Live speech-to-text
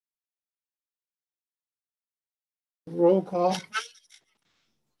Roll call.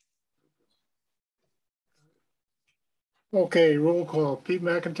 Okay, roll call. Pete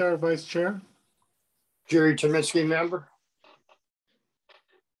McIntyre, Vice Chair. Jerry Tominski, member.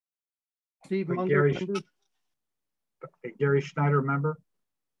 Steve Munger, member. Gary Schneider, member.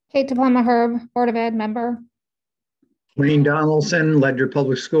 Kate DePalma Herb, Board of Ed member. Wayne Donaldson, Ledyard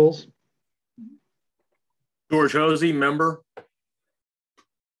Public Schools. George Hosey, member.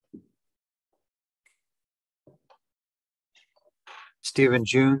 Stephen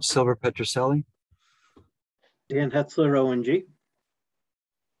June, Silver Petrucelli. Dan Hetzler, ONG.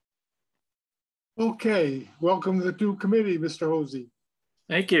 Okay, welcome to the new committee, Mr. Hosey.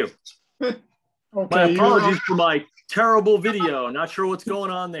 Thank you. Okay, My apologies for my terrible video. Not sure what's going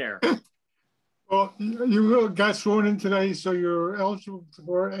on there. Well, you got sworn in today, so you're eligible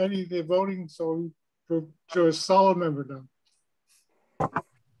for any of the voting, so you're a solid member now.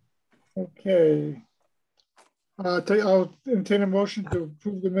 Okay. I'll entertain a motion to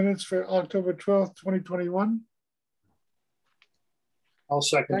approve the minutes for October 12th, 2021. I'll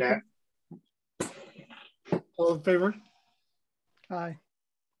second that. All in favor? Aye.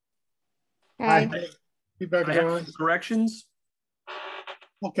 Aye. Feedback. I have corrections.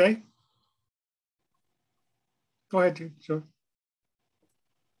 Okay. Go ahead, Jim. Sure.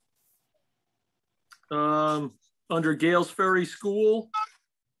 Under Gales Ferry School,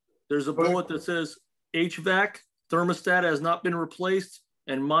 there's a bullet that says HVAC thermostat has not been replaced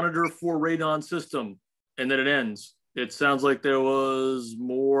and monitor for radon system. And then it ends. It sounds like there was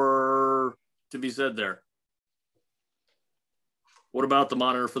more to be said there. What about the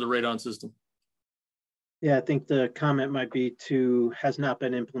monitor for the radon system? Yeah, I think the comment might be to has not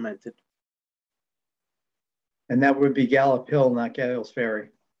been implemented. And that would be Gallup Hill, not Gales Ferry.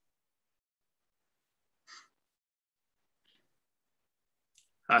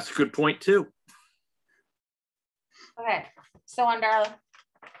 That's a good point too. Okay, so under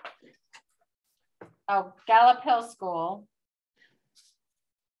Gallup Hill School,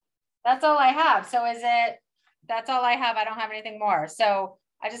 that's all I have. So is it, that's all I have. I don't have anything more. So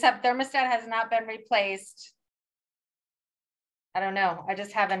I just have thermostat has not been replaced. I don't know. I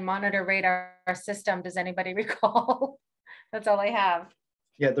just have a monitor radar system. Does anybody recall? That's all I have.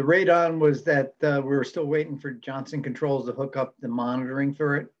 Yeah, the radon was that we were still waiting for Johnson Controls to hook up the monitoring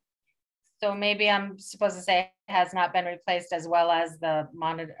for it. So maybe I'm supposed to say has not been replaced as well as the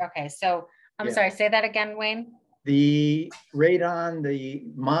monitor. Okay, so I'm sorry, say that again, Wayne. The radon, the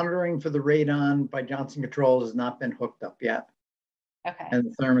monitoring for the radon by Johnson Controls has not been hooked up yet. Okay. And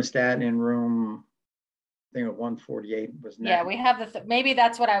the thermostat in room, I think at 148 was next. Yeah, we have the, maybe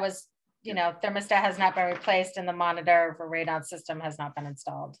that's what I was, you know, thermostat has not been replaced and the monitor for radon system has not been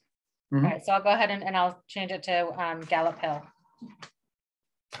installed. Mm-hmm. All right, so I'll go ahead and I'll change it to Gallup Hill.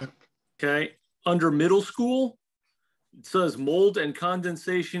 Okay, under middle school, it says mold and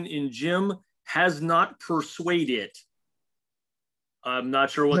condensation in gym has not persuaded. I'm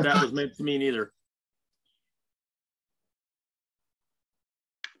not sure what that was meant to mean either.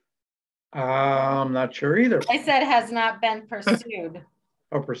 I'm not sure either. I said has not been pursued.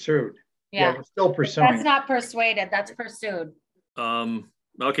 Oh, pursued. Yeah, we're still pursuing. That's not persuaded, that's pursued.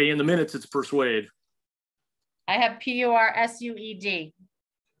 Okay, in the minutes it's persuade. I have PURSUED.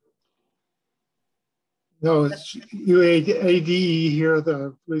 No, it's UADE here,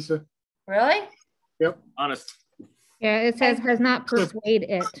 Lisa. Really? Yep. Honest. Yeah, it says has not persuade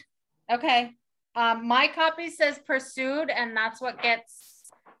it. Okay. My copy says pursued, and that's what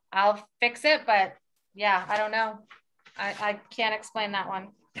gets, I'll fix it, but yeah, I don't know. I can't explain that one.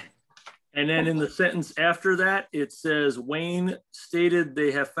 And then in the sentence after that, it says Wayne stated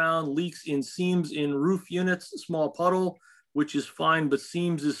they have found leaks in seams in roof units, small puddle, which is fine, but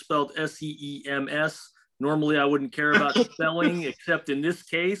seams is spelled S-E-E-M-S. Normally I wouldn't care about spelling, except in this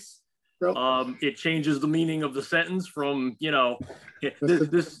case, it changes the meaning of the sentence from, you know,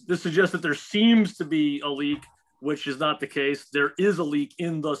 this suggests that there seems to be a leak, which is not the case. There is a leak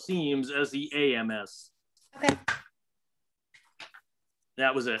in the seams as the AMS. Okay.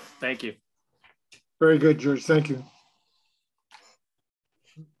 That was it. Thank you. Very good, George. Thank you.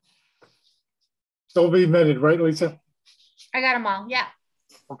 Still be amended, right, Lisa? I got them all. Yeah.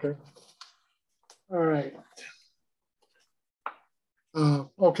 Okay. All right.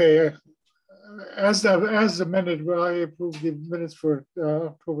 Okay. As amended, I approve the minutes for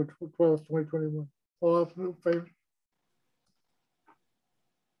October 12th, 2021. All in favor?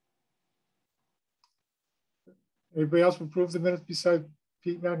 Anybody else approve the minutes besides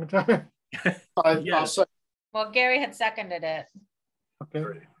Pete McIntyre? Yes. Well, Gary had seconded it.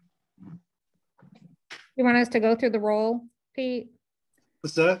 Okay. You want us to go through the roll, Pete?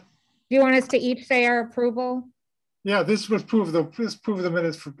 What's that? Do you want us to each say our approval? Yeah, this was prove the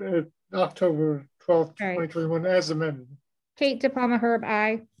minutes for October 12th, All right. 2021 as amended. Kate DePalma Herb,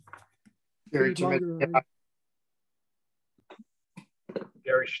 aye. Jerry Tominski, aye.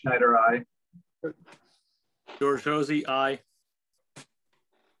 Gary Schneider, aye. George Hosey, aye.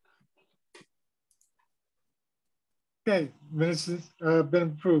 Okay, minutes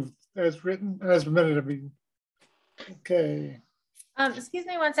been approved as written, as amended, I mean. Okay, Excuse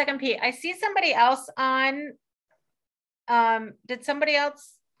me 1 second, Pete. I see somebody else on. Did somebody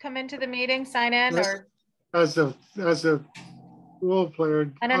else come into the meeting, sign in, or? as a role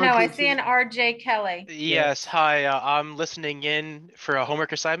player. I don't know. I see an RJ Kelly. Yes, hi, I'm listening in for a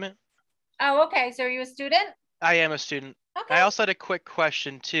homework assignment. Oh, okay. So are you a student? I am a student. Okay. I also had a quick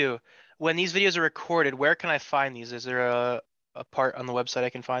question too. When these videos are recorded, where can I find these? Is there a part on the website I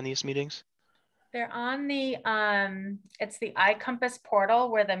can find these meetings? They're on the, it's the iCompass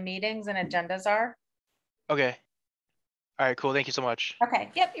portal where the meetings and agendas are. Okay. All right, cool. Thank you so much. Okay.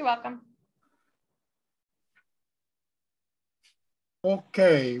 Yep. You're welcome.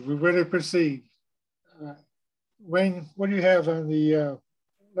 Okay, we're ready to proceed. Wayne, what do you have on the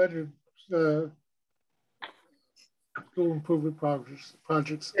Ledyard School Improvement projects?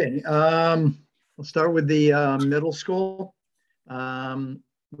 Okay, we'll start with the middle school.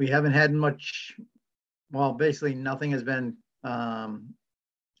 We haven't had much, well, basically nothing has been done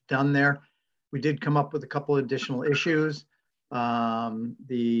there. We did come up with a couple additional issues.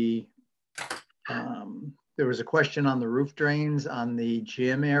 There was a question on the roof drains on the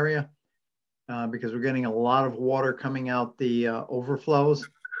gym area because we're getting a lot of water coming out the overflows.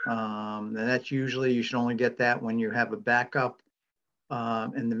 And that's usually, you should only get that when you have a backup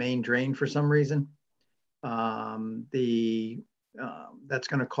in the main drain for some reason. That's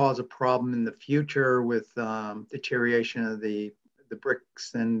going to cause a problem in the future with deterioration of the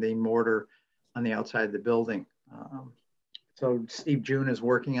bricks and the mortar on the outside of the building. So Steve June is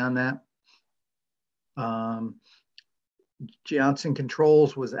working on that. Johnson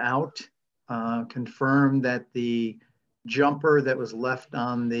Controls was out, confirmed that the jumper that was left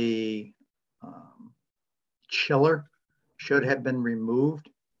on the chiller should have been removed.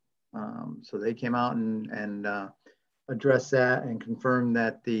 So they came out and addressed that and confirmed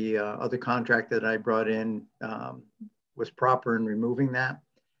that the other contract that I brought in was proper in removing that.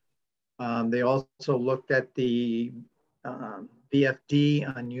 They also looked at the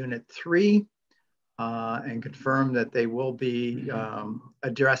VFD on Unit 3 and confirmed that they will be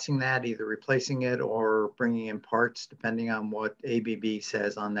addressing that, either replacing it or bringing in parts, depending on what ABB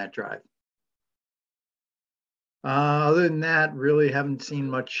says on that drive. Other than that, really haven't seen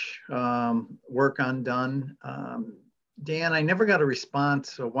much work undone. Dan, I never got a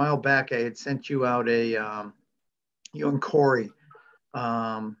response. A while back, I had sent you out you and Corey,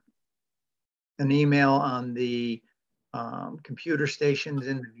 an email on the computer stations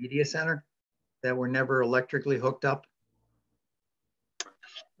in the media center that were never electrically hooked up.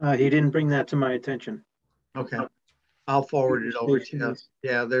 He didn't bring that to my attention. Okay, I'll forward it over to you.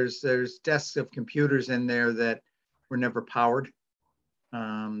 Yeah, there's desks of computers in there that were never powered.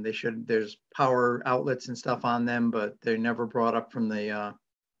 There's power outlets and stuff on them, but they're never brought up from the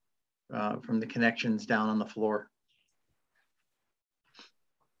connections down on the floor.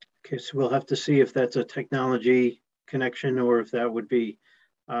 Okay, so we'll have to see if that's a technology connection or if that would be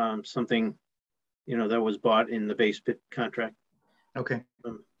something, that was bought in the base bid contract. Okay.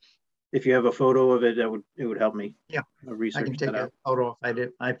 If you have a photo of it, it would help me. Yeah, research I can take a photo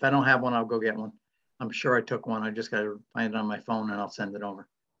if I don't have one, I'll go get one. I'm sure I took one. I just got to find it on my phone and I'll send it over.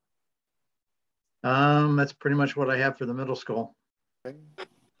 That's pretty much what I have for the middle school. Okay.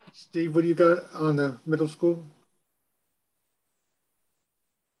 Steve, what do you got on the middle school?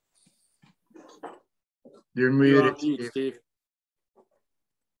 You're muted, Steve.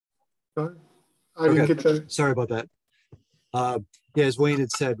 Sorry? I didn't get that. Sorry about that. Yeah, as Wayne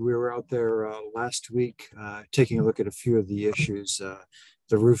had said, we were out there last week taking a look at a few of the issues.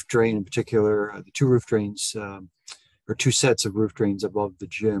 The roof drain in particular, the two roof drains, or two sets of roof drains above the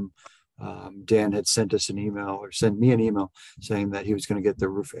gym. Dan had sent us an email, or sent me an email, saying that he was going to get the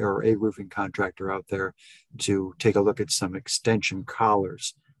roof or a roofing contractor out there to take a look at some extension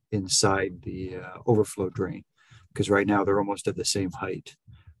collars inside the overflow drain, because right now they're almost at the same height.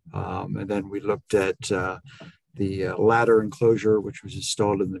 And then we looked at the ladder enclosure, which was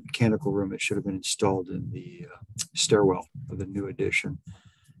installed in the mechanical room. It should have been installed in the stairwell of the new addition.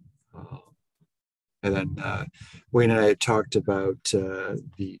 And then Wayne and I had talked about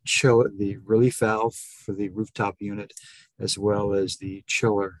the relief valve for the rooftop unit, as well as the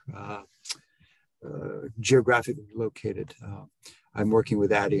chiller geographically located. I'm working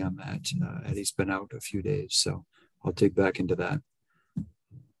with Addie on that. Addie's been out a few days, so I'll dig back into that.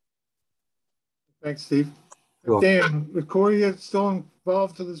 Thanks, Steve. You're welcome. Dan, is Corey still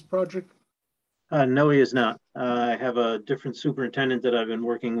involved in this project? No, he is not. I have a different superintendent that I've been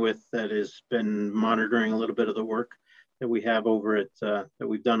working with that has been monitoring a little bit of the work that we have over at that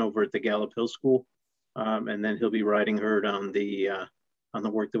we've done over at the Gallup Hill School, and then he'll be riding herd on the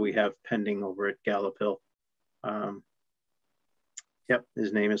work that we have pending over at Gallup Hill. Yep,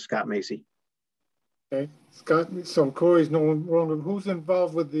 his name is Scott Macy. Okay, Scott. So Corey's no longer. Who's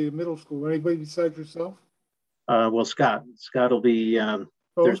involved with the middle school? Anybody besides yourself? Well, Scott will be.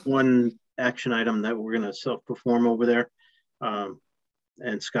 There's one action item that we're going to self-perform over there,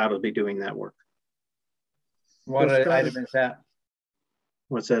 and Scott will be doing that work. What item is that?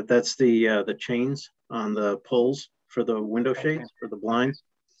 What's that? That's the chains on the poles for the window shades, for the blinds.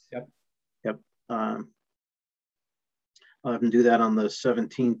 Yep. Yep. I'll have him do that on the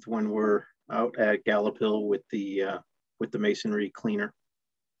 17th when we're out at Gallup Hill with the masonry cleaner.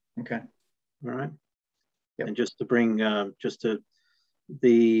 Okay. All right. Yep. And just to bring the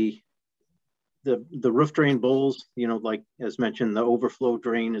roof drain bowls, you know, like as mentioned, the overflow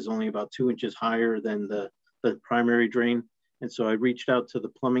drain is only about 2 inches higher than the primary drain. And so I reached out to the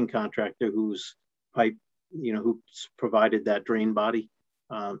plumbing contractor whose pipe, you know, who provided that drain body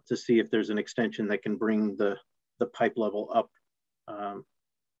to see if there's an extension that can bring the pipe level up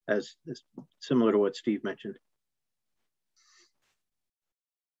as similar to what Steve mentioned.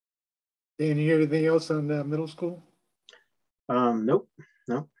 Dan, you hear anything else on the middle school? Nope,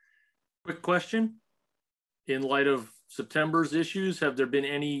 no. Quick question. In light of September's issues, have there been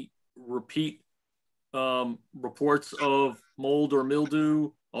any repeat reports of mold or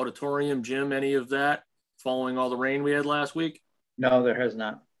mildew, auditorium, gym, any of that following all the rain we had last week? No, there has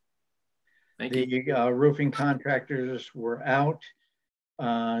not. Thank you. The roofing contractors were out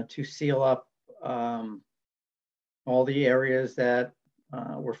to seal up all the areas that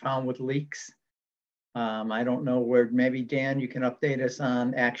were found with leaks. I don't know where, maybe Dan, you can update us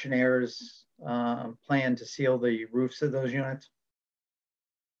on Action Air's plan to seal the roofs of those units.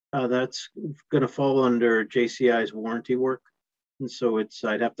 That's going to fall under JCI's warranty work. And so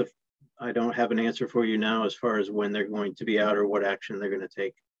I don't have an answer for you now as far as when they're going to be out or what action they're going to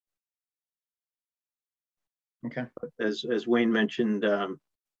take. Okay. As Wayne mentioned,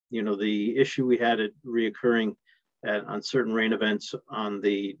 you know, the issue we had it reoccurring on certain rain events on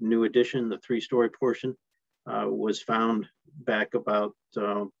the new addition, the 3-story portion, was found back about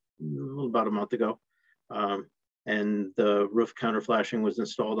a month ago. And the roof counter flashing was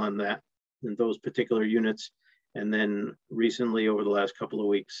installed on that in those particular units. And then recently, over the last couple of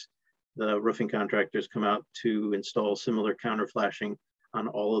weeks, the roofing contractors come out to install similar counter flashing on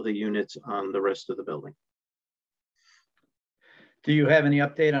all of the units on the rest of the building. Do you have any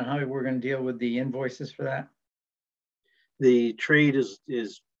update on how we're going to deal with the invoices for that? The trade is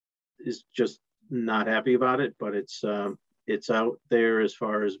just not happy about it, but it's out there as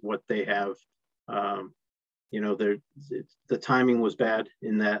far as what they have. You know, the timing was bad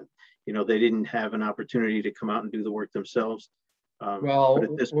in that, you know, they didn't have an opportunity to come out and do the work themselves. Well, but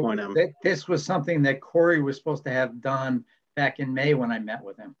at this point, this was something that Corey was supposed to have done back in May when I met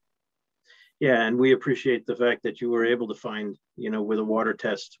with him. Yeah, and we appreciate the fact that you were able to find, you know, with a water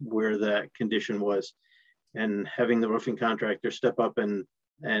test where that condition was, and having the roofing contractor step up and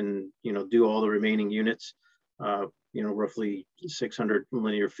you know, do all the remaining units. You know, roughly 600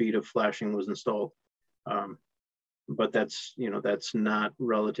 linear feet of flashing was installed. But that's, you know, that's not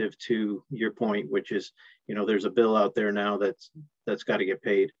relative to your point, which is, you know, there's a bill out there now that's got to get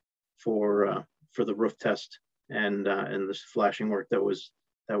paid for the roof test and this flashing work that was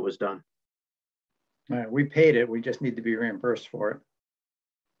done. We paid it. We just need to be reimbursed for it.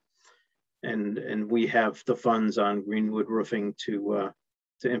 And we have the funds on Greenwood Roofing to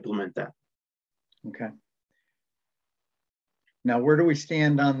implement that. Okay. Now, where do we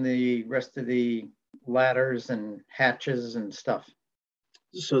stand on the rest of the ladders and hatches and stuff?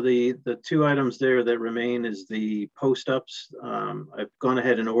 So the 2 items there that remain is the post ups. I've gone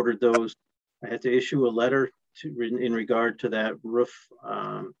ahead and ordered those. I had to issue a letter in regard to that roof,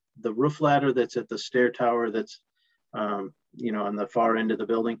 the roof ladder that's at the stair tower that's you know, on the far end of the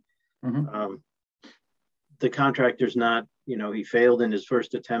building. Mm-hmm. The contractor's not, you know, he failed in his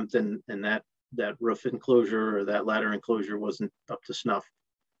first attempt, and that roof enclosure or that ladder enclosure wasn't up to snuff.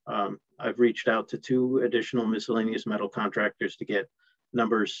 I've reached out to 2 additional miscellaneous metal contractors to get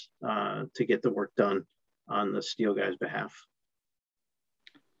numbers to get the work done on the steel guy's behalf.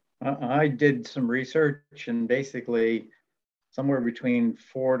 I did some research, and basically somewhere between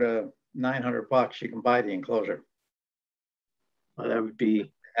 $400 to $900 you can buy the enclosure. That would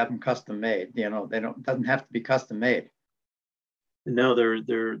be have them custom made. You know, doesn't have to be custom made. No,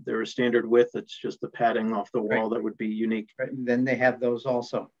 they're a standard width. It's just the padding off the wall that would be unique. Right. And then they have those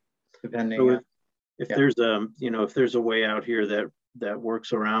also, depending so on. If there's if there's a way out here that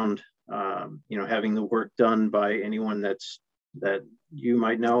works around, having the work done by anyone that you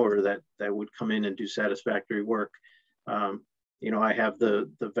might know or that would come in and do satisfactory work, I have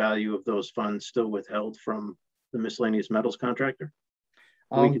the value of those funds still withheld from the miscellaneous metals contractor.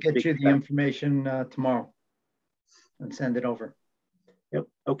 I'll get you the information tomorrow and send it over. Yep.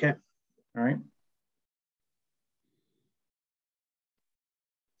 Okay. All right.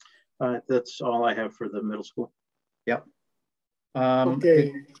 That's all I have for the middle school. Yep.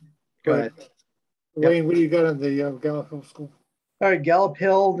 Okay. Go ahead. Wayne, Yep. what do you got on the Gallup Hill School? All right, Gallup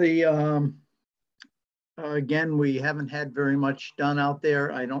Hill, again, we haven't had very much done out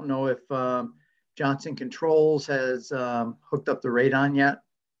there. I don't know if Johnson Controls has hooked up the radon yet.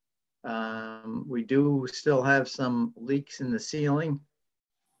 We do still have some leaks in the ceiling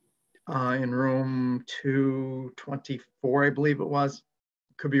in room 224, I believe it was.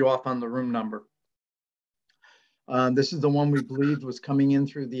 Could be off on the room number. This is the one we believed was coming in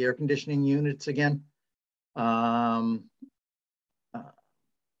through the air conditioning units again.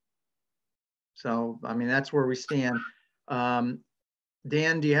 So, I mean, that's where we stand. Dan,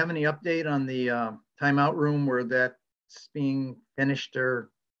 do you have any update on the timeout room where that's being finished or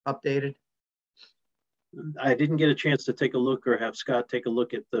updated? I didn't get a chance to take a look or have Scott take a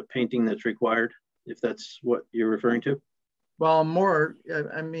look at the painting that's required, if that's what you're referring to. Well, more,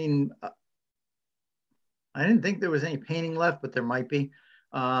 I mean, I didn't think there was any painting left, but there might be.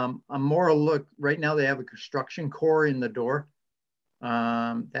 I'm more a look, right now they have a construction core in the door.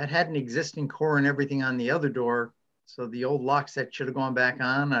 That had an existing core and everything on the other door. So the old lock set should have gone back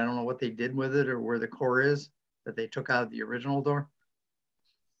on. I don't know what they did with it or where the core is that they took out of the original door.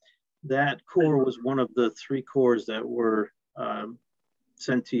 That core was one of the 3 cores that were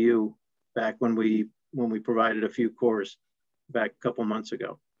sent to you back when we provided a few cores back a couple months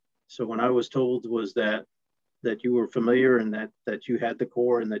ago. So when I was told was that you were familiar and that you had the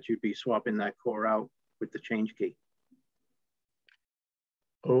core and that you'd be swapping that core out with the change key.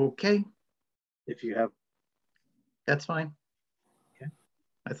 Okay. If you have. That's fine. Okay.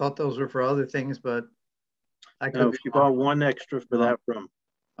 I thought those were for other things, but I could. No, if you bought one extra for that room.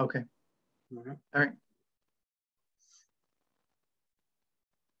 Okay. Mm-hmm. All right.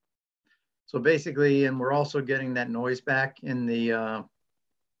 So basically, and we're also getting that noise back in the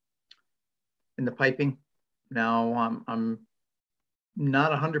piping. Now I'm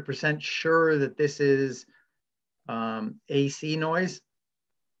not 100% sure that this is AC noise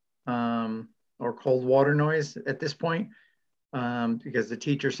or cold water noise at this point, because the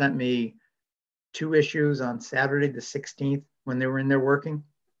teacher sent me 2 issues on Saturday the 16th when they were in there working,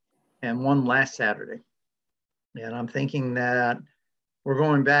 and 1 last Saturday. And I'm thinking that we're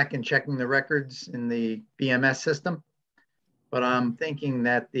going back and checking the records in the BMS system, but I'm thinking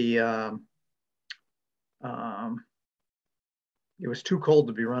that it was too cold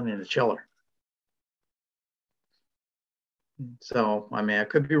to be running a chiller. So, I mean, I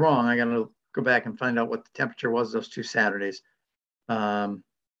could be wrong. I got to go back and find out what the temperature was those 2 Saturdays. I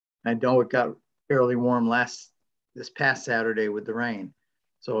know it got fairly warm this past Saturday with the rain.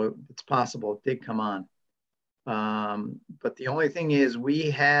 So it's possible it did come on. But the only thing is we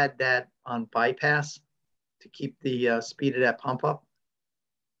had that on bypass to keep the speed of that pump up.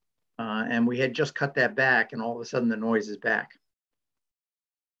 And we had just cut that back and all of a sudden the noise is back.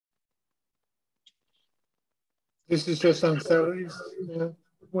 This is just on Saturdays,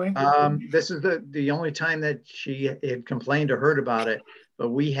 Wayne? This is the only time that she had complained or heard about it,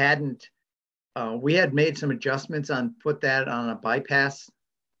 but we hadn't, we had made some adjustments on, put that on a bypass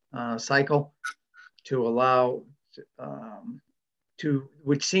cycle to allow,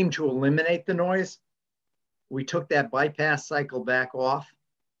 which seemed to eliminate the noise. We took that bypass cycle back off,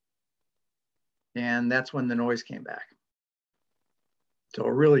 and that's when the noise came back. So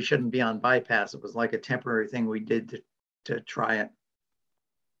it really shouldn't be on bypass. It was like a temporary thing we did to try it.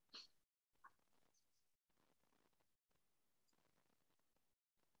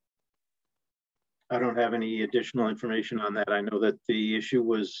 I don't have any additional information on that. I know that the issue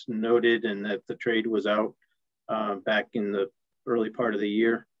was noted and that the trade was out back in the early part of the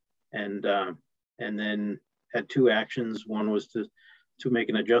year, and then had 2 actions. One was to make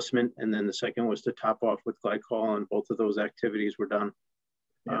an adjustment, and then the second was to top off with glycol, and both of those activities were done.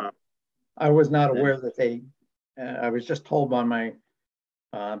 Yeah. I was not aware that they, I was just told by my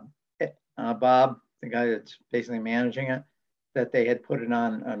Bob, the guy that's basically managing it, that they had put it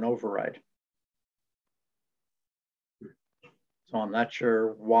on an override. So I'm not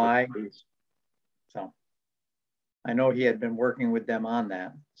sure why. So I know he had been working with them on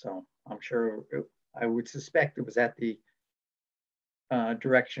that. So I'm sure, I would suspect it was at the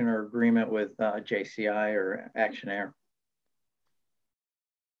direction or agreement with JCI or Action Air.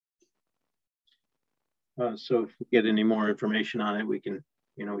 So if we get any more information on it, we can,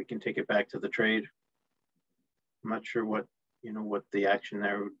 we can take it back to the trade. I'm not sure what, what the action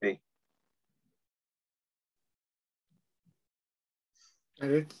there would be.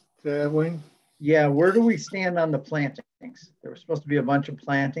 And it's Wayne? Yeah, where do we stand on the plantings? There was supposed to be a bunch of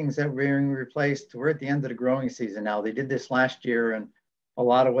plantings that were being replaced. We're at the end of the growing season now. They did this last year and a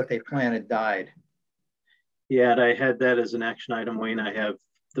lot of what they planted died. Yeah, and I had that as an action item, Wayne. I have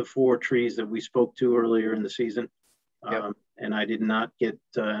the 4 trees that we spoke to earlier in the season. Yep. And I did not get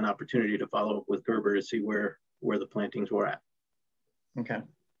an opportunity to follow up with Gerber to see where the plantings were at. Okay.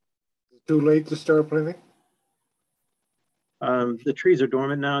 Too late to start planting? The trees are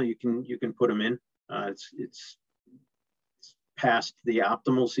dormant now. You can put them in. It's past the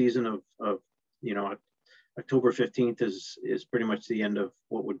optimal season of October 15th is pretty much the end of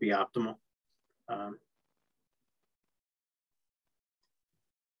what would be optimal.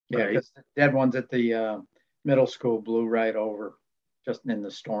 Yeah, because the dead ones at the middle school blew right over just in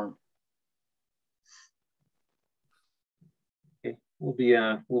the storm. Okay,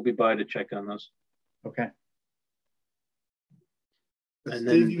 we'll be by to check on those. Okay. And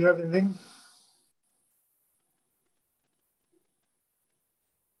Steve, then, you have anything?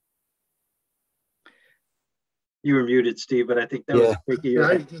 you were muted, Steve, but I think that was a quick year.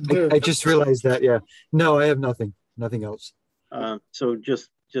 I just realized that. Yeah. No, I have nothing else. So just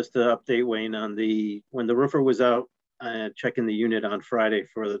to update Wayne on when the roofer was out checking the unit on Friday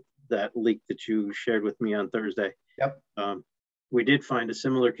for that leak that you shared with me on Thursday. Yep. We did find a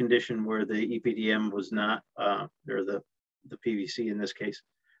similar condition where the EPDM was not, or the PVC in this case,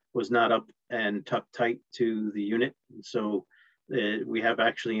 was not up and tucked tight to the unit. And so we have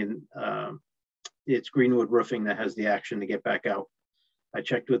actually it's Greenwood Roofing that has the action to get back out. I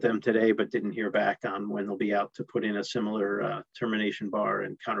checked with them today, but didn't hear back on when they'll be out to put in a similar termination bar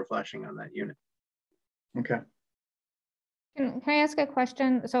and counter flashing on that unit. Okay. Can I ask a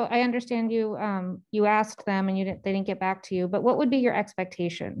question? So I understand you you asked them and they didn't get back to you, but what would be your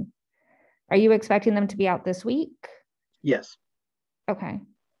expectation? Are you expecting them to be out this week? Yes. Okay.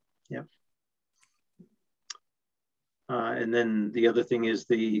 Yep. And then the other thing is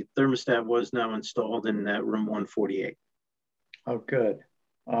the thermostat was now installed in that room 148. Oh, good.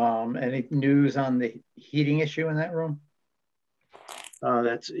 Any news on the heating issue in that room?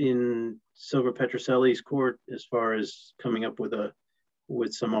 That's in Silver Petrucelli's court as far as coming up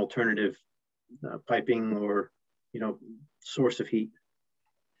with some alternative piping or source of heat.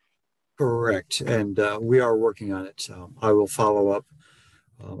 Correct, and we are working on it. So I will follow up.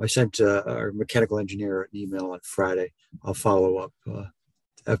 I sent our mechanical engineer an email on Friday. I'll follow up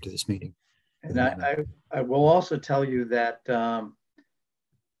after this meeting. And I will also tell you that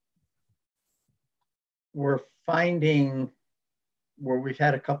we're finding where we've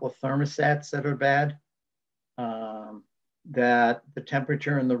had a couple of thermostats that are bad, that the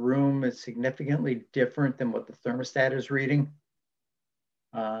temperature in the room is significantly different than what the thermostat is reading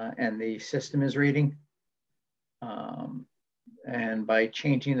and the system is reading. And by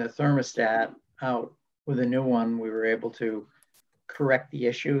changing the thermostat out with a new one, we were able to correct the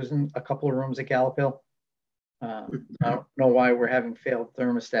issues in a couple of rooms at Gallup Hill. I don't know why we're having failed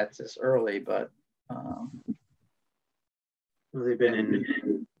thermostats this early, but well, they've been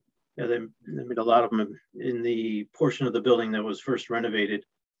in. Yeah, they made a lot of them in the portion of the building that was first renovated.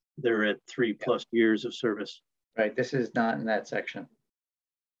 They're at 3+ years of service. Right. This is not in that section.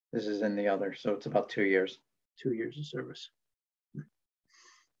 This is in the other, so it's about 2 years. 2 years of service.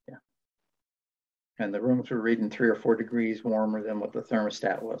 Yeah. And the rooms were reading 3 or 4 degrees warmer than what the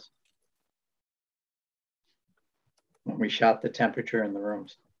thermostat was when we shot the temperature in the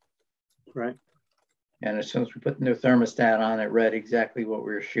rooms. Right. And as soon as we put the new thermostat on, it read exactly what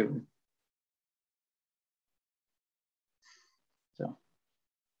we were shooting. So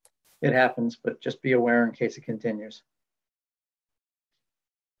it happens, but just be aware in case it continues.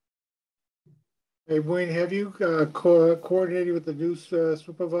 Hey, Wayne, have you coordinated with the new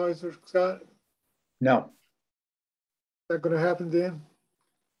supervisor, Scott? No. Is that going to happen, Dan?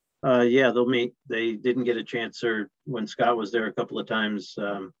 Yeah, they'll meet. They didn't get a chance, or when Scott was there a couple of times,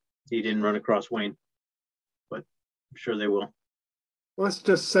 he didn't run across Wayne, but I'm sure they will. Let's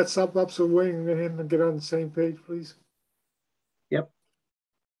just set something up so Wayne and him can get on the same page, please. Yep.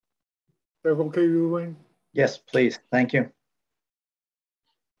 Is that okay with you, Wayne? Yes, please. Thank you.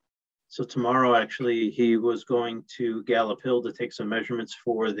 So tomorrow, actually, he was going to Gallup Hill to take some measurements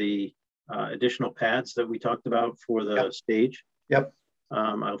for the additional pads that we talked about for the stage. Yep.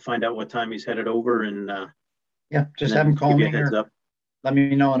 I'll find out what time he's headed over and yeah, just have him call me heads up. Let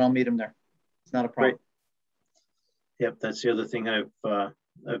me know and I'll meet him there. It's not a problem. Great. Yep, that's the other thing.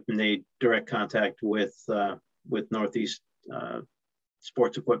 I've made direct contact with Northeast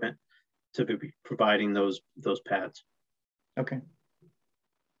Sports Equipment to be providing those pads. Okay.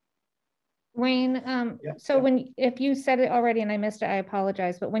 Wayne, so if you said it already and I missed it, I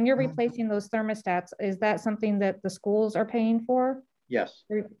apologize, but when you're replacing those thermostats, is that something that the schools are paying for? Yes.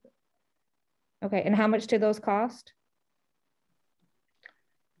 Okay, and how much do those cost?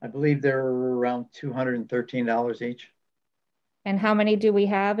 I believe they're around $213 each. And how many do we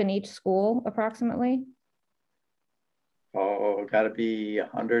have in each school approximately? Oh, got to be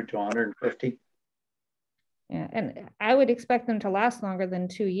 100 to 150. Yeah, and I would expect them to last longer than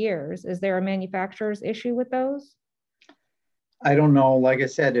 2 years. Is there a manufacturer's issue with those? I don't know. Like I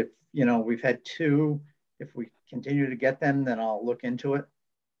said, if we've had 2, if we continue to get them, then I'll look into it.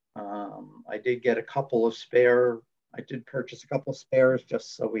 I did get a couple of spare. I did purchase a couple of spares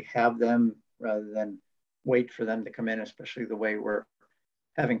just so we have them rather than wait for them to come in, especially the way we're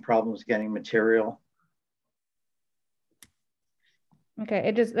having problems getting material. Okay,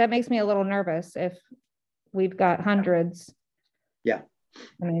 that makes me a little nervous if we've got hundreds. Yeah.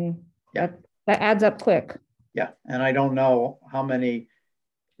 I mean, that adds up quick. Yeah, and I don't know how many,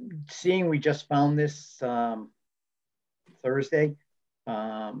 seeing we just found this Thursday,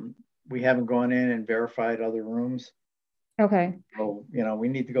 we haven't gone in and verified other rooms. Okay. So, we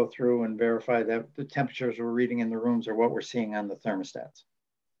need to go through and verify that the temperatures we're reading in the rooms are what we're seeing on the thermostats.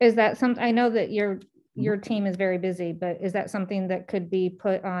 Is that something, I know that your team is very busy, but is that something that could be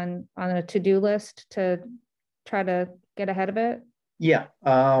put on a to-do list to try to get ahead of it? Yeah,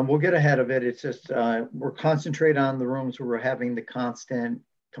 we'll get ahead of it. It's just, we're concentrate on the rooms where we're having the constant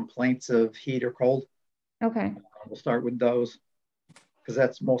complaints of heat or cold. Okay. We'll start with those because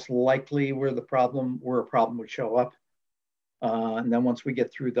that's most likely where a problem would show up. And then once we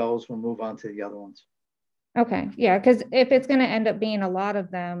get through those, we'll move on to the other ones. Okay, yeah, because if it's going to end up being a lot of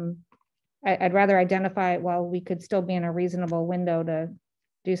them, I'd rather identify it while we could still be in a reasonable window to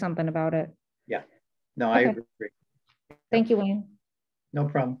do something about it. Yeah, no, Okay. I agree. Thank you, Wayne. No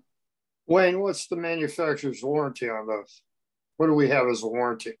problem. Wayne, what's the manufacturer's warranty on those? What do we have as a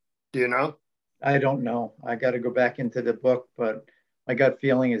warranty? Do you know? I don't know. I got to go back into the book, but my gut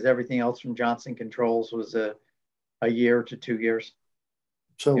feeling is everything else from Johnson Controls was a year to 2 years.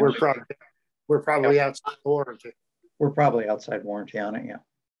 So we're probably outside warranty. We're probably outside warranty on it, yeah.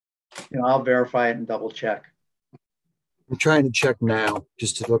 I'll verify it and double check. I'm trying to check now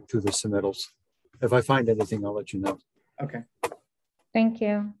just to look through the submittals. If I find anything, I'll let you know. Okay. Thank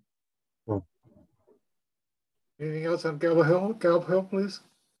you. Well, anything else on Gallup Hill? Gallup Hill, please.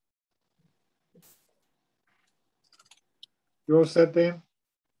 You're all set, Dan?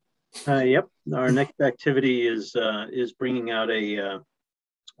 Yep. Our next activity is bringing out a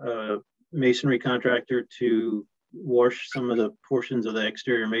masonry contractor to wash some of the portions of the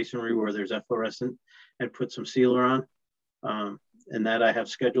exterior masonry where there's efflorescent and put some sealer on. And that I have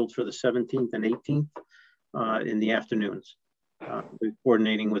scheduled for the 17th and 18th in the afternoons. We're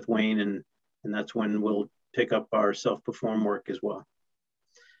coordinating with Wayne and that's when we'll pick up our self-perform work as well.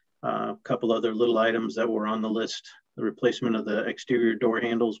 A couple other little items that were on the list. The replacement of the exterior door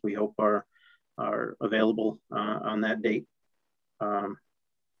handles, we hope are available on that date. There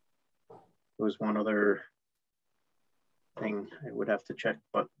was one other thing I would have to check,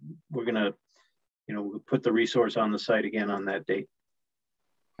 but we're gonna, put the resource on the site again on that date.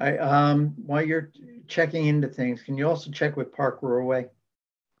 While you're checking into things, can you also check with Park Railway?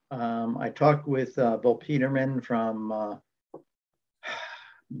 I talked with Bill Peterman from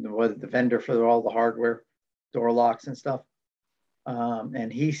the vendor for all the hardware, door locks and stuff.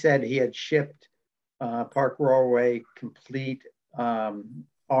 And he said he had shipped Park Railway complete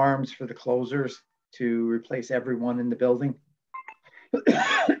arms for the closers to replace everyone in the building.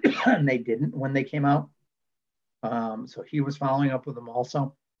 And they didn't when they came out. So he was following up with them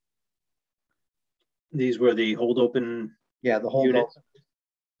also. These were the hold open. Yeah, the hold units. open.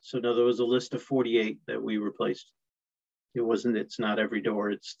 So no, there was a list of 48 that we replaced. It's not every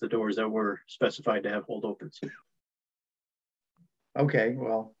door, it's the doors that were specified to have hold opens. Okay,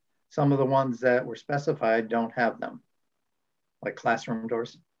 well, some of the ones that were specified don't have them, like classroom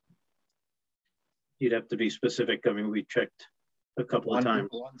doors. You'd have to be specific. I mean, we checked a couple of times.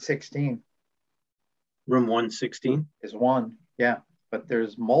 116. Room 116? Is one, yeah. But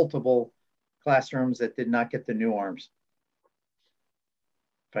there's multiple classrooms that did not get the new arms.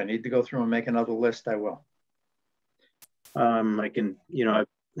 If I need to go through and make another list, I will. I can, I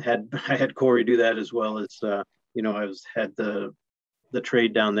had Corey do that as well as, I had the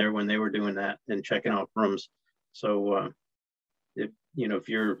trade down there when they were doing that and checking off rooms. So if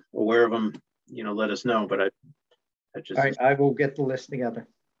you're aware of them, let us know. But I will get the list together.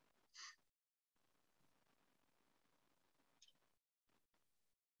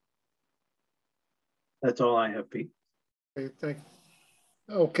 That's all I have, Pete. Okay, thank you.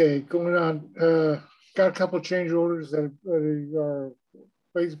 Okay, going on. Got a couple of change orders that are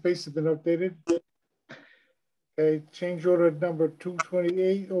basically been updated. Okay, change order number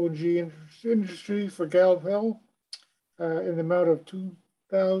 228, O&G Industries for Gallup Hill in the amount of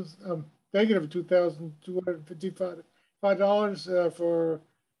negative $2,255 for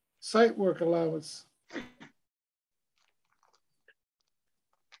Sitework Allowance.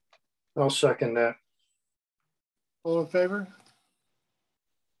 I'll second that. All in favor?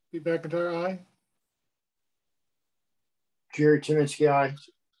 Pete McIntyre, aye. Jerry Timinsky, aye.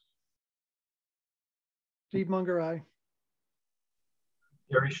 Steve Munger, aye.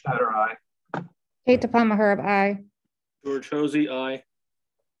 Gary Schneider, aye. Kate DePalma Herb, aye. George Hosey, aye.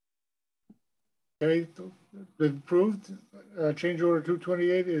 Okay, been approved. Change order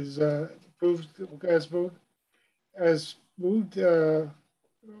 228 is approved as moved.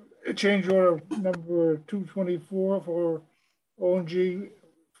 Change order number 224 for O&G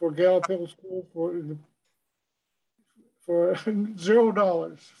for Gallup Hill School for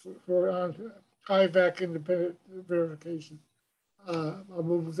 $0 for IVAC independent verification. I'll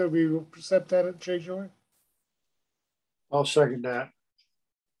move that we will accept that change order. I'll second that.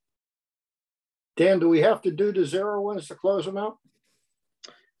 Dan, do we have to do the 0 ones to close them out?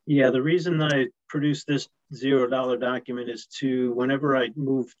 Yeah, the reason I produced this $0 document is to, whenever I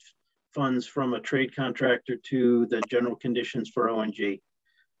moved funds from a trade contractor to the general conditions for O&G,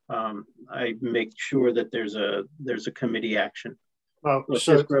 I make sure that there's a committee action. Oh,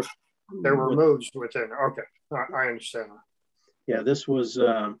 so there were moves within. Okay, I understand. Yeah, this was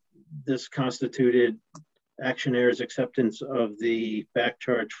this constituted Actionair's acceptance of the back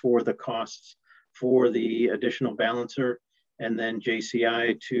charge for the costs for the additional balancer, and then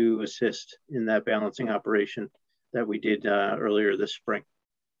JCI to assist in that balancing operation that we did earlier this spring.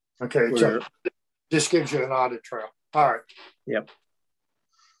 Okay, so this gives you an audit trail. All right. Yep.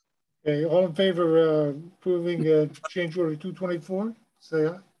 Okay, all in favor of approving change order 224? Say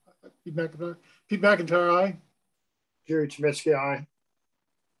aye. Pete McIntyre, aye. Jerry Timinsky, aye.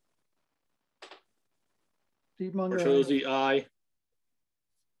 Steve Munger, George Hosey, aye.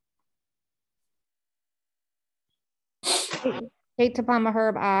 Kate DePalma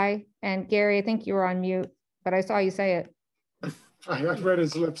Herb, aye. And Gary, I think you were on mute, but I saw you say it. I read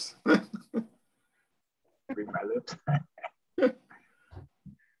his lips. Read my lips.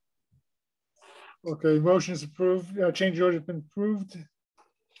 Okay, motion is approved. Change order has been approved.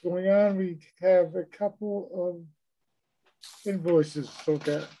 Going on, we have a couple of invoices.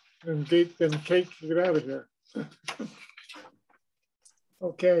 Okay, and Kate, get out of here.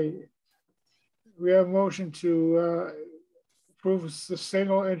 Okay, we have a motion to approve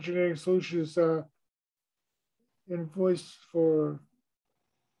Sustainable Engineering Solutions invoice for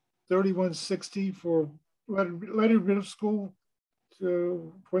 $31.60 for Ledyard Middle School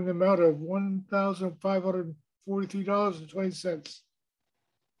for the amount of $1,543.20.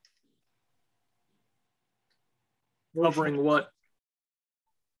 Covering what?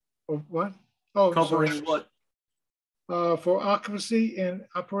 What? Oh, covering sorry. what? For occupancy and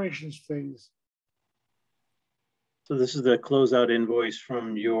operations phase. So this is the closeout invoice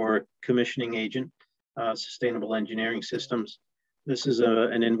from your commissioning agent, Sustainable Engineering Systems. This is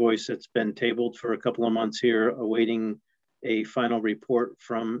an invoice that's been tabled for a couple of months here, awaiting a final report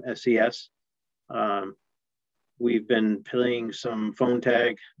from SES. We've been playing some phone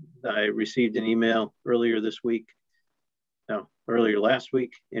tag. I received an email earlier last week,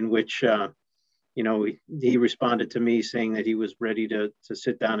 in which he responded to me saying that he was ready to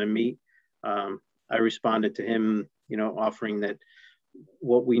sit down and meet. I responded to him, offering that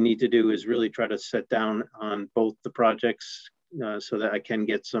what we need to do is really try to sit down on both the projects so that I can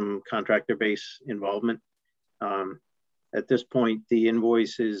get some contractor base involvement. At this point, the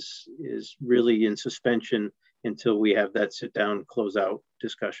invoice is really in suspension until we have that sit down closeout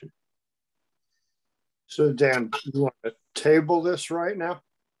discussion. So Dan, you want to table this right now?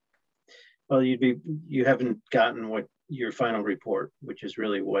 Well, you haven't gotten what your final report, which is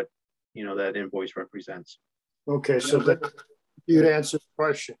really what that invoice represents. Okay, so that you'd answer the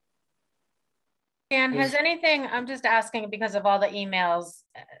question. Dan, has anything, I'm just asking because of all the emails,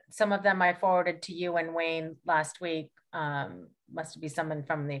 some of them I forwarded to you and Wayne last week, must be someone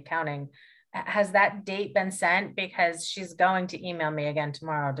from the accounting. Has that date been sent? Because she's going to email me again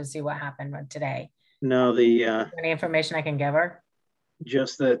tomorrow to see what happened with today. No, Any information I can give her?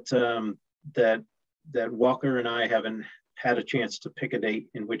 just that that Walker and I haven't had a chance to pick a date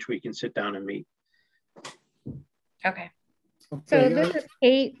in which we can sit down and meet. Okay. So this is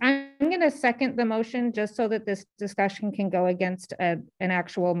Kate. I'm going to second the motion just so that this discussion can go against an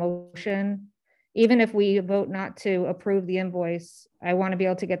actual motion. Even if we vote not to approve the invoice, I want to be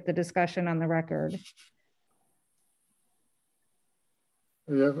able to get the discussion on the record.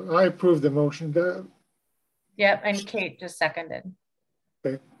 Yeah, I approve the motion. Yep, and Kate just seconded.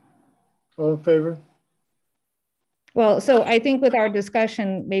 Okay. All in favor? Well, so I think with our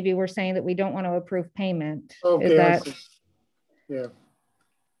discussion, maybe we're saying that we don't want to approve payment. Okay, Is that... yeah.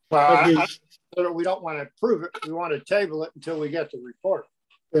 Well, we don't want to approve it. We want to table it until we get the report.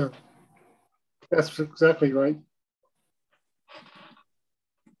 Yeah, that's exactly right.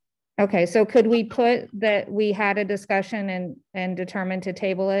 Okay, so could we put that we had a discussion and determined to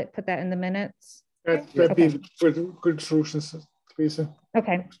table it, put that in the minutes? That'd be good solutions, Teresa.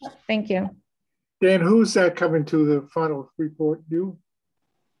 Okay, thank you. Dan, who's that coming to the final report? You?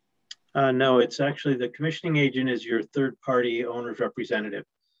 No, it's actually the commissioning agent is your third party owner's representative.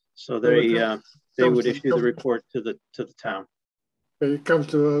 So they would issue the report to the town. It comes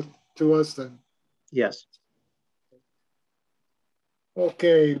to us then. Yes.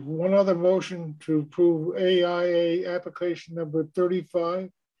 Okay, one other motion to approve AIA application number 35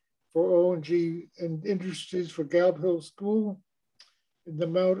 for O&G and Industries for Gallup Hill School in the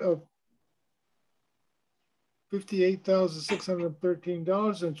amount of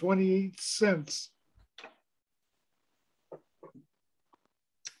 $58,613.28.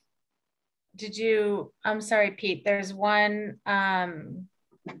 Did you, I'm sorry, Pete, there's one,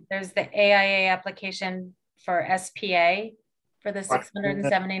 there's the AIA application for SPA for the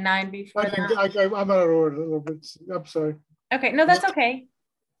 679 before that. I'm out of order a little bit. I'm sorry. Okay, no, that's okay.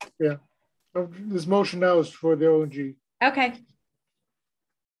 Yeah, this motion now is for the O&G. Okay.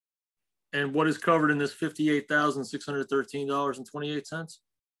 And what is covered in this $58,613.28?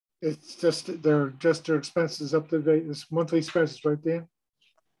 It's just their expenses up to date. This monthly expenses, right there.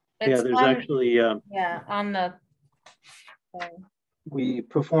 Yeah, there's actually yeah, on the thing. We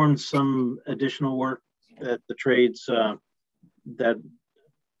performed some additional work that the trades that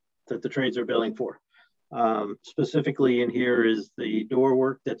the trades are billing for. Specifically in here is the door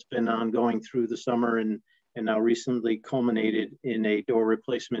work that's been ongoing through the summer and now recently culminated in a door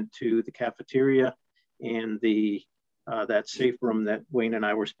replacement to the cafeteria and the that safe room that Wayne and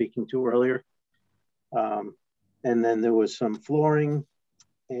I were speaking to earlier. And then there was some flooring,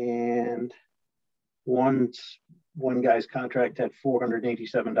 and one guy's contract had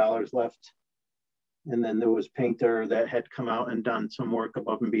 $487 left. And then there was painter that had come out and done some work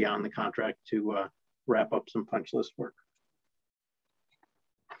above and beyond the contract to wrap up some punch list work.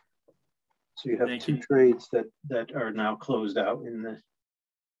 So you have two trades that are now closed out in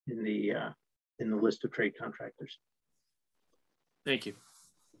the list of trade contractors. Thank you.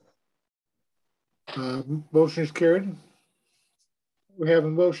 Motion is carried. We have a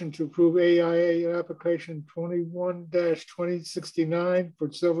motion to approve AIA application 21-2069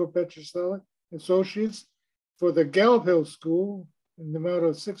 for Silver Petrucelli Associates for the Gallup Hill School in the amount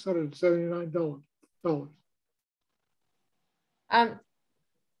of $679.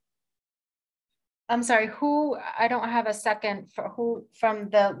 I'm sorry, who, I don't have a second for who from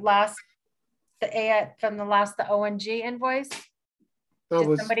the last, the O&G invoice?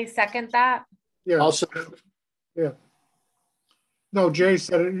 Did somebody second that? Yeah. Also, yeah. No, Jay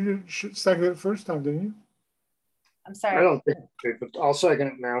said it. You should second it first time, didn't you? I'm sorry. I don't think so, but I'll second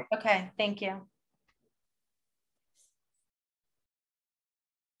it now. Okay, thank you.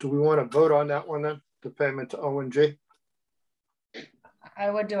 Do we want to vote on that one then? The payment to O&G? I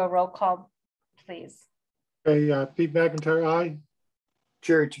would do a roll call, please. Okay, Pete McIntyre, aye.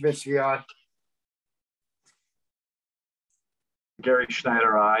 Jerry Tabinsky, aye. Gary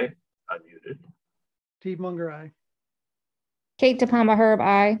Schneider, aye. Unmuted. Steve Munger, aye. Kate DePalma Herb,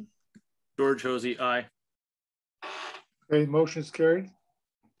 aye. George Hosey, aye. Okay, motion is carried.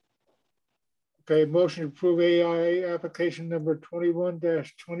 Okay, motion to approve AIA application number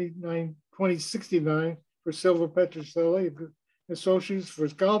 21-2069 for Silver Petrucelli Associates for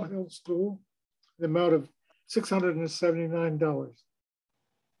Gallup Hill School, the amount of $679.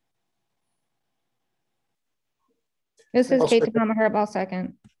 This is Kate DePalma Herb, I'll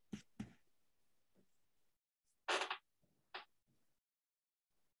second.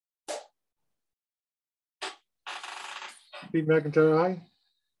 Pete McIntyre, aye.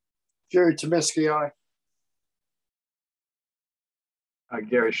 Jerry Tomisky, aye.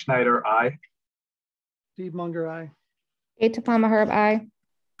 Gary Schneider, aye. Steve Munger, aye. Kate Topama Herb, aye.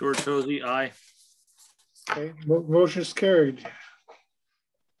 George Hosey, aye. Okay, motion's carried.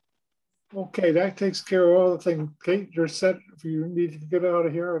 Okay, that takes care of all the things. Kate, you're set if you need to get out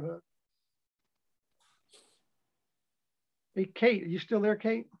of here or not. Hey, Kate, are you still there,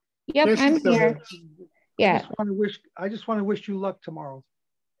 Kate? Yep, Yes, I'm she's still here. there. Yeah, I just want to wish you luck tomorrow.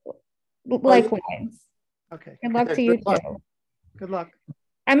 likewise. Okay. Good luck to you Good luck. too. Good luck.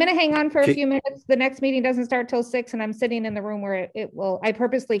 I'm gonna hang on for a Kate- few minutes. The next meeting doesn't start till 6 and I'm sitting in the room where it will, I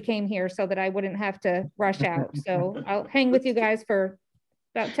purposely came here so that I wouldn't have to rush out. So I'll hang with you guys for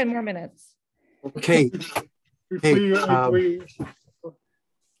about 10 more minutes. Kate, Before you-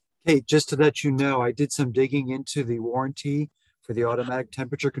 Kate, just to let you know, I did some digging into the warranty for the automatic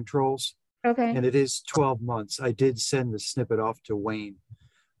temperature controls, Okay, and it is 12 months. I did send the snippet off to Wayne.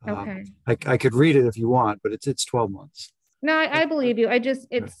 okay. I could read it if you want, but it's 12 months. No, I believe you. I just,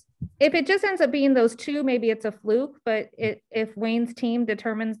 if it just ends up being those two, maybe it's a fluke, but if Wayne's team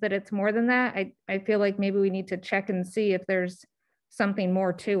determines that it's more than that, I feel like maybe we need to check and see if there's something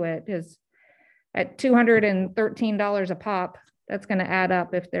more to it, because at $213 a pop, that's gonna add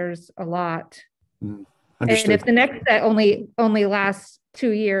up if there's a lot. And Understood. if the next set only lasts 2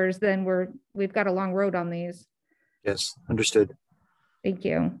 years, then we've got a long road on these. Yes, understood. Thank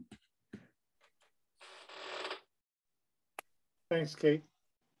you. Thanks, Kate.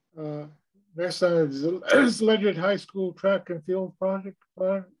 Next on is Ledyard High School Track and Field Project.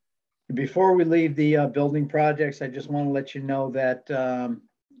 Before we leave the building projects, I just want to let you know that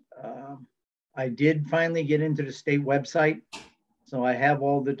I did finally get into the state website. So I have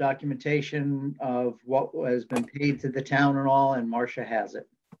all the documentation of what has been paid to the town and all, and Marcia has it.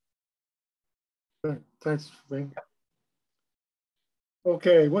 Thanks, Wayne.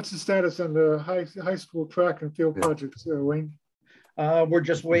 Okay, what's the status on the high school track and field projects, Wayne? We're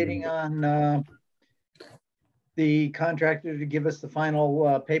just waiting on the contractor to give us the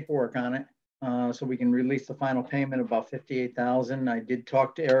final paperwork on it, so we can release the final payment, about $58,000. I did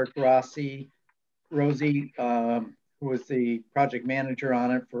talk to Eric Rosie, who was the project manager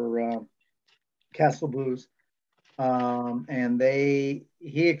on it for Castle Blues, and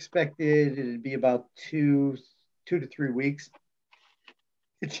he expected it to be about two to 3 weeks.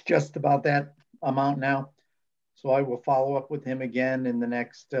 It's just about that amount now. So I will follow up with him again in the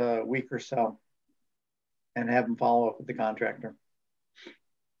next week or so and have him follow up with the contractor.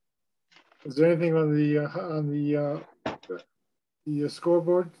 Is there anything on the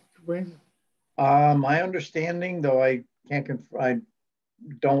scoreboard, Wayne? My understanding, though I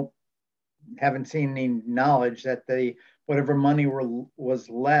haven't seen any knowledge that whatever money was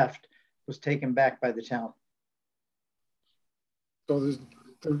left was taken back by the town. So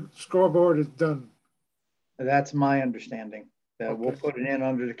the scoreboard is done. That's my understanding. That Okay. We'll put it in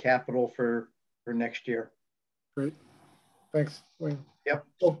under the capital for next year. Great. Thanks, Wayne. Yep.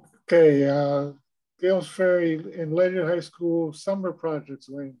 Okay, Gales Ferry and Ledyard High School summer projects,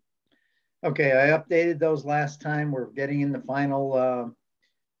 Wayne. Okay, I updated those last time. We're getting in the final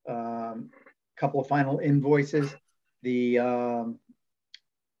couple of final invoices. The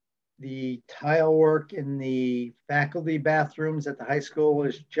tile work in the faculty bathrooms at the high school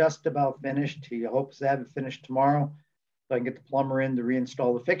is just about finished. He hopes to have it finished tomorrow, so I can get the plumber in to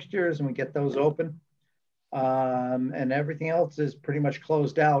reinstall the fixtures and we get those open. And everything else is pretty much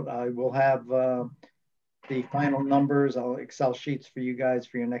closed out. I will have the final numbers, Excel sheets for you guys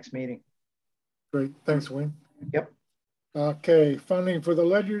for your next meeting. Great, thanks, Wayne. Yep. Okay, funding for the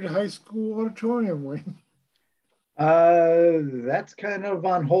Ledyard High School auditorium, Wayne. That's kind of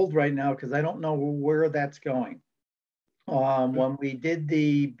on hold right now because I don't know where that's going. When we did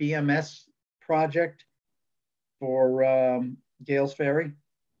the BMS project for Gales Ferry,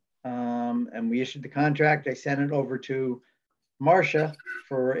 and we issued the contract, I sent it over to Marcia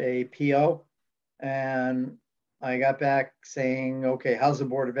for a PO, and I got back saying, okay, how's the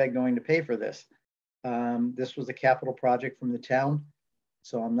Board of Ed going to pay for this? This was a capital project from the town,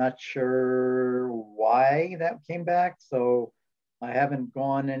 so I'm not sure why that came back. So I haven't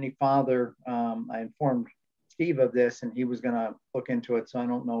gone any farther. I informed Steve of this and he was gonna look into it. So I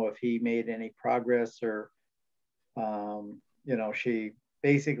don't know if he made any progress or, she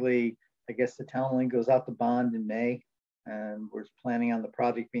basically, I guess the town only goes out to bond in May and we're planning on the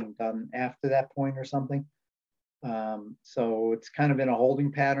project being done after that point or something. So it's kind of in a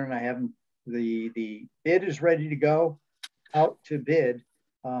holding pattern. I haven't, the bid is ready to go out to bid.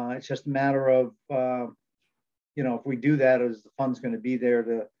 It's just a matter of, if we do that, is the funds going to be there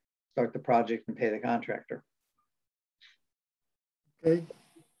to start the project and pay the contractor? Okay.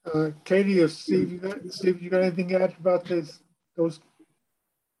 Katie or Steve, you got anything to add about this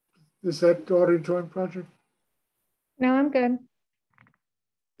auditorium project? No, I'm good.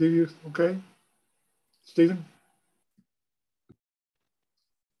 Do you? Okay. Stephen?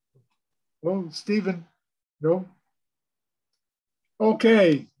 Well, Stephen, no?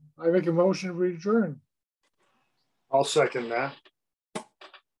 Okay, I make a motion to adjourn. I'll second that.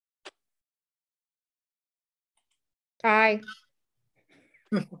 Aye.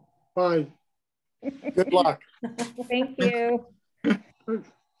 Bye. Good luck. Thank you. All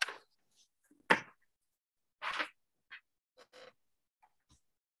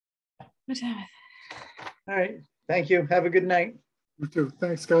right. Thank you. Have a good night. You too.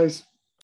 Thanks, guys.